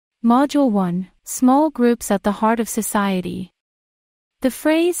Module 1. Small Groups at the Heart of Society. The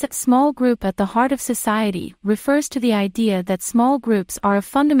phrase, small group at the heart of society, refers to the idea that small groups are a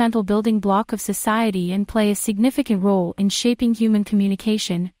fundamental building block of society and play a significant role in shaping human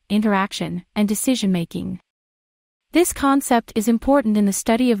communication, interaction, and decision-making. This concept is important in the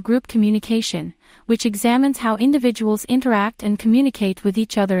study of group communication, which examines how individuals interact and communicate with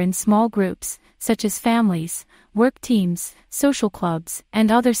each other in small groups, such as families, work teams, social clubs,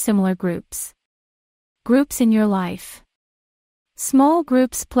 and other similar groups. Groups in your life. Small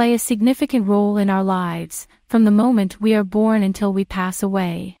groups play a significant role in our lives, from the moment we are born until we pass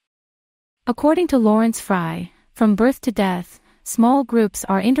away. According to Lawrence Fry, from birth to death, small groups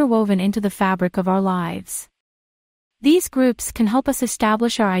are interwoven into the fabric of our lives. These groups can help us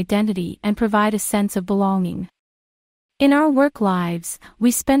establish our identity and provide a sense of belonging. In our work lives,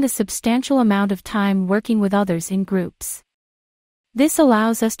 we spend a substantial amount of time working with others in groups. This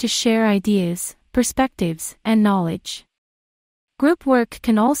allows us to share ideas, perspectives, and knowledge. Group work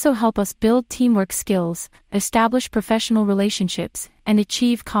can also help us build teamwork skills, establish professional relationships, and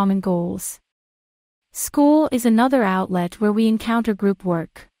achieve common goals. School is another outlet where we encounter group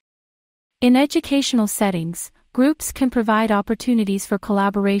work. In educational settings, groups can provide opportunities for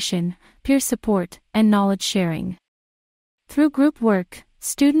collaboration, peer support, and knowledge sharing. Through group work,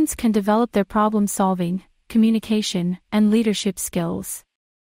 students can develop their problem-solving, communication, and leadership skills.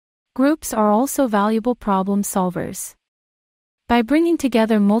 Groups are also valuable problem solvers. By bringing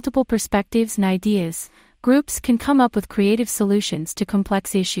together multiple perspectives and ideas, groups can come up with creative solutions to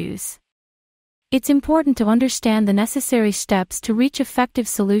complex issues. It's important to understand the necessary steps to reach effective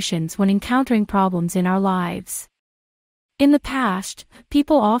solutions when encountering problems in our lives. In the past,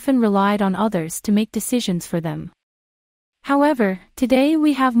 people often relied on others to make decisions for them. However, today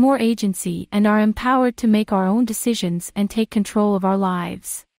we have more agency and are empowered to make our own decisions and take control of our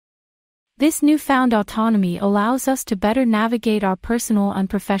lives. This newfound autonomy allows us to better navigate our personal and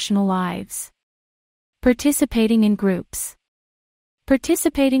professional lives. Participating in groups.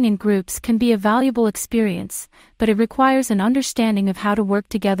 Participating in groups can be a valuable experience, but it requires an understanding of how to work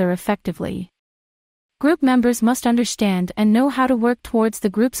together effectively. Group members must understand and know how to work towards the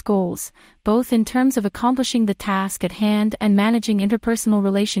group's goals, both in terms of accomplishing the task at hand and managing interpersonal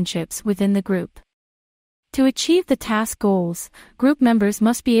relationships within the group. To achieve the task goals, group members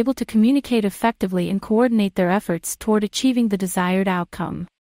must be able to communicate effectively and coordinate their efforts toward achieving the desired outcome.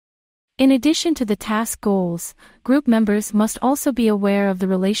 In addition to the task goals, group members must also be aware of the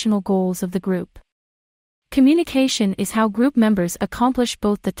relational goals of the group. Communication is how group members accomplish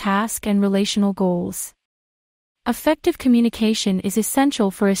both the task and relational goals. Effective communication is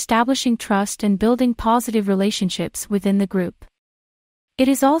essential for establishing trust and building positive relationships within the group. It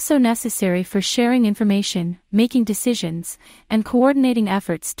is also necessary for sharing information, making decisions, and coordinating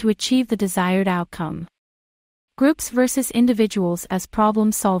efforts to achieve the desired outcome. Groups versus individuals as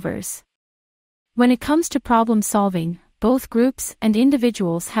problem solvers. When it comes to problem solving, both groups and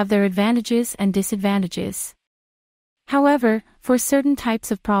individuals have their advantages and disadvantages. However, for certain types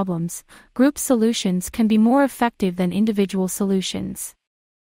of problems, group solutions can be more effective than individual solutions.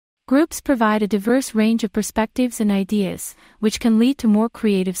 Groups provide a diverse range of perspectives and ideas, which can lead to more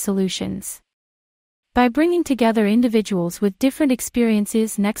creative solutions. By bringing together individuals with different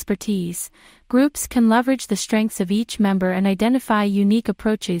experiences and expertise, groups can leverage the strengths of each member and identify unique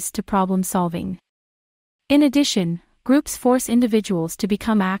approaches to problem solving. In addition, groups force individuals to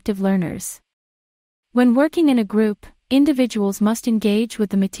become active learners. When working in a group, individuals must engage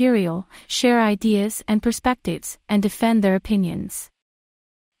with the material, share ideas and perspectives, and defend their opinions.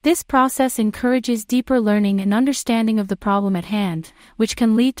 This process encourages deeper learning and understanding of the problem at hand, which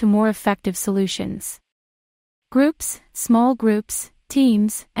can lead to more effective solutions. Groups, small groups,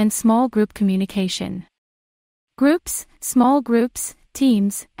 teams, and small group communication. Groups, small groups,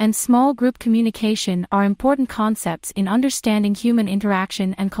 teams, and small group communication are important concepts in understanding human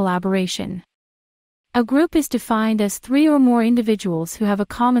interaction and collaboration. A group is defined as 3 or more individuals who have a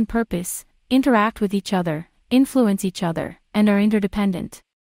common purpose, interact with each other, influence each other, and are interdependent.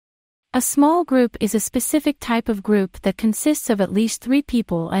 A small group is a specific type of group that consists of at least 3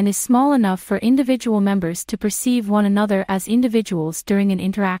 people and is small enough for individual members to perceive one another as individuals during an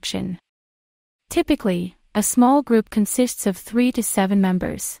interaction. Typically, a small group consists of 3 to 7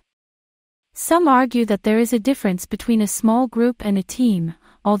 members. Some argue that there is a difference between a small group and a team,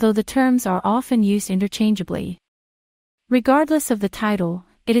 although the terms are often used interchangeably. Regardless of the title,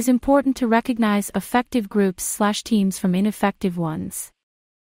 it is important to recognize effective groups/teams from ineffective ones.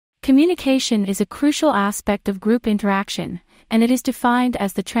 Communication is a crucial aspect of group interaction, and it is defined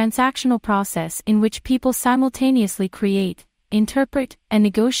as the transactional process in which people simultaneously create, interpret, and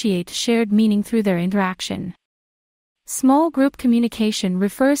negotiate shared meaning through their interaction. Small group communication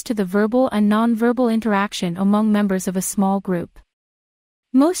refers to the verbal and non-verbal interaction among members of a small group.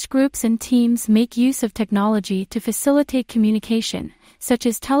 Most groups and teams make use of technology to facilitate communication, such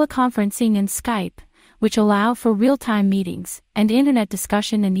as teleconferencing and Skype, which allow for real-time meetings, and internet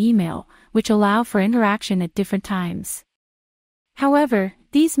discussion and email, which allow for interaction at different times. However,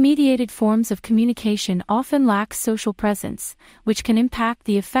 these mediated forms of communication often lack social presence, which can impact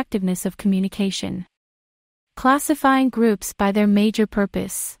the effectiveness of communication. Classifying groups by their major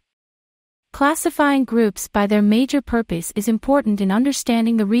purpose. Classifying groups by their major purpose is important in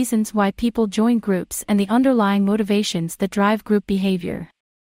understanding the reasons why people join groups and the underlying motivations that drive group behavior.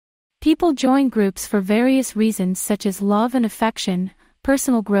 People join groups for various reasons such as love and affection,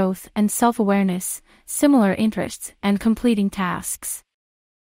 personal growth and self-awareness, similar interests, and completing tasks.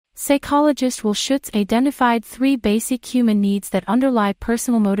 Psychologist Will Schutz identified 3 basic human needs that underlie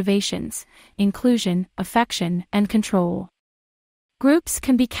personal motivations: inclusion, affection, and control. Groups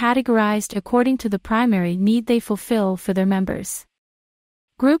can be categorized according to the primary need they fulfill for their members.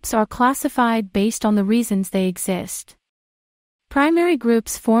 Groups are classified based on the reasons they exist. Primary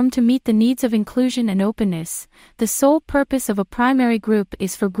groups form to meet the needs of inclusion and openness. The sole purpose of a primary group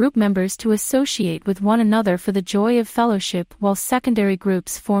is for group members to associate with one another for the joy of fellowship, while secondary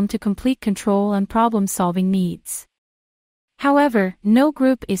groups form to complete control and problem-solving needs. However, no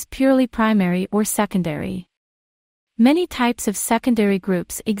group is purely primary or secondary. Many types of secondary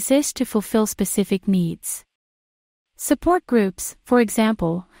groups exist to fulfill specific needs. Support groups, for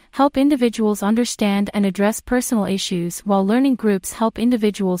example, help individuals understand and address personal issues, while learning groups help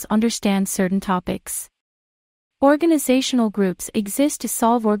individuals understand certain topics. Organizational groups exist to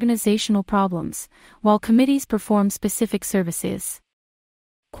solve organizational problems, while committees perform specific services.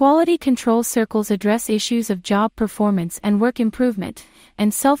 Quality control circles address issues of job performance and work improvement,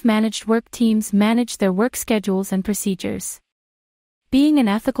 and self-managed work teams manage their work schedules and procedures. Being an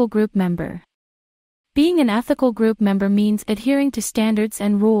ethical group member. Being an ethical group member means adhering to standards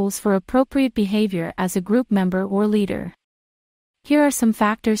and rules for appropriate behavior as a group member or leader. Here are some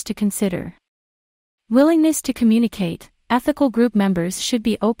factors to consider. Willingness to communicate. Ethical group members should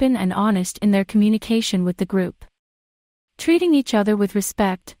be open and honest in their communication with the group. Treating each other with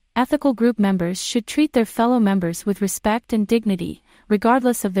respect. Ethical group members should treat their fellow members with respect and dignity,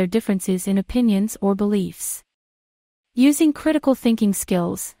 regardless of their differences in opinions or beliefs. Using critical thinking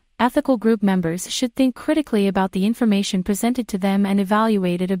skills. Ethical group members should think critically about the information presented to them and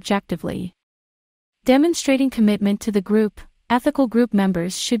evaluate it objectively. Demonstrating commitment to the group. Ethical group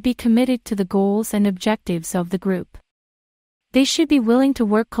members should be committed to the goals and objectives of the group. They should be willing to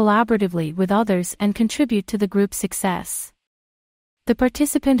work collaboratively with others and contribute to the group's success. The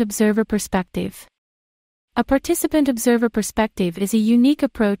participant observer perspective. A participant observer perspective is a unique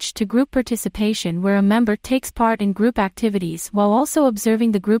approach to group participation where a member takes part in group activities while also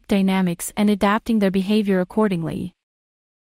observing the group dynamics and adapting their behavior accordingly.